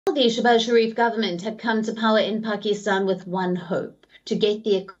The Shehbaz Sharif government had come to power in Pakistan with one hope: to get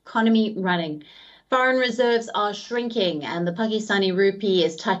the economy running. Foreign reserves are shrinking and the Pakistani rupee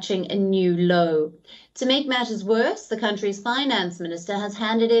is touching a new low. To make matters worse, the country's finance minister has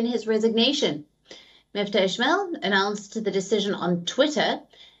handed in his resignation. Miftah Ismail announced the decision on Twitter.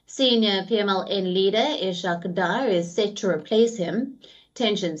 Senior pml-n leader Ishaq Dar is set to replace him.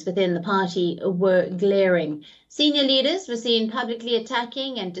 Tensions within the party were glaring. Senior leaders were seen publicly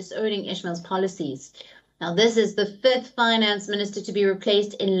attacking and disowning Ismail's policies. Now, this is the fifth finance minister to be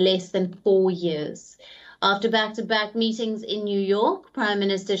replaced in less than 4 years. After back-to-back meetings in New York, Prime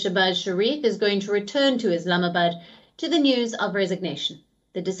Minister Shehbaz Sharif is going to return to Islamabad to the news of resignation.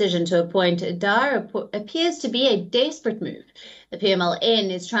 The decision to appoint Dar appears to be a desperate move. The pml-n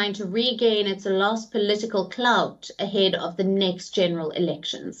is trying to regain its lost political clout ahead of the next general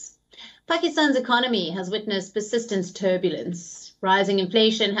elections. Pakistan's economy has witnessed persistent turbulence. Rising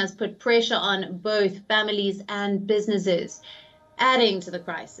inflation has put pressure on both families and businesses. Adding to the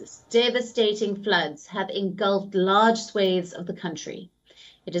crisis, devastating floods have engulfed large swathes of the country.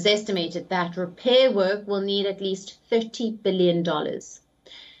 It is estimated that repair work will need at least $30 billion.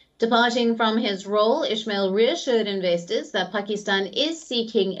 Departing from his role, Ismail reassured investors that Pakistan is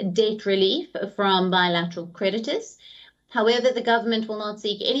seeking debt relief from bilateral creditors. However, the government will not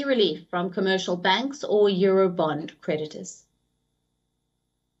seek any relief from commercial banks or Eurobond creditors.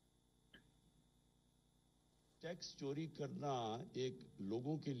 Tax चोरी करना एक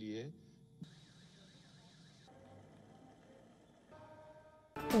लोगों के लिए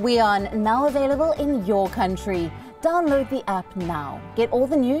WION now available in your country. Download the app now. Get all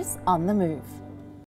the news on the move.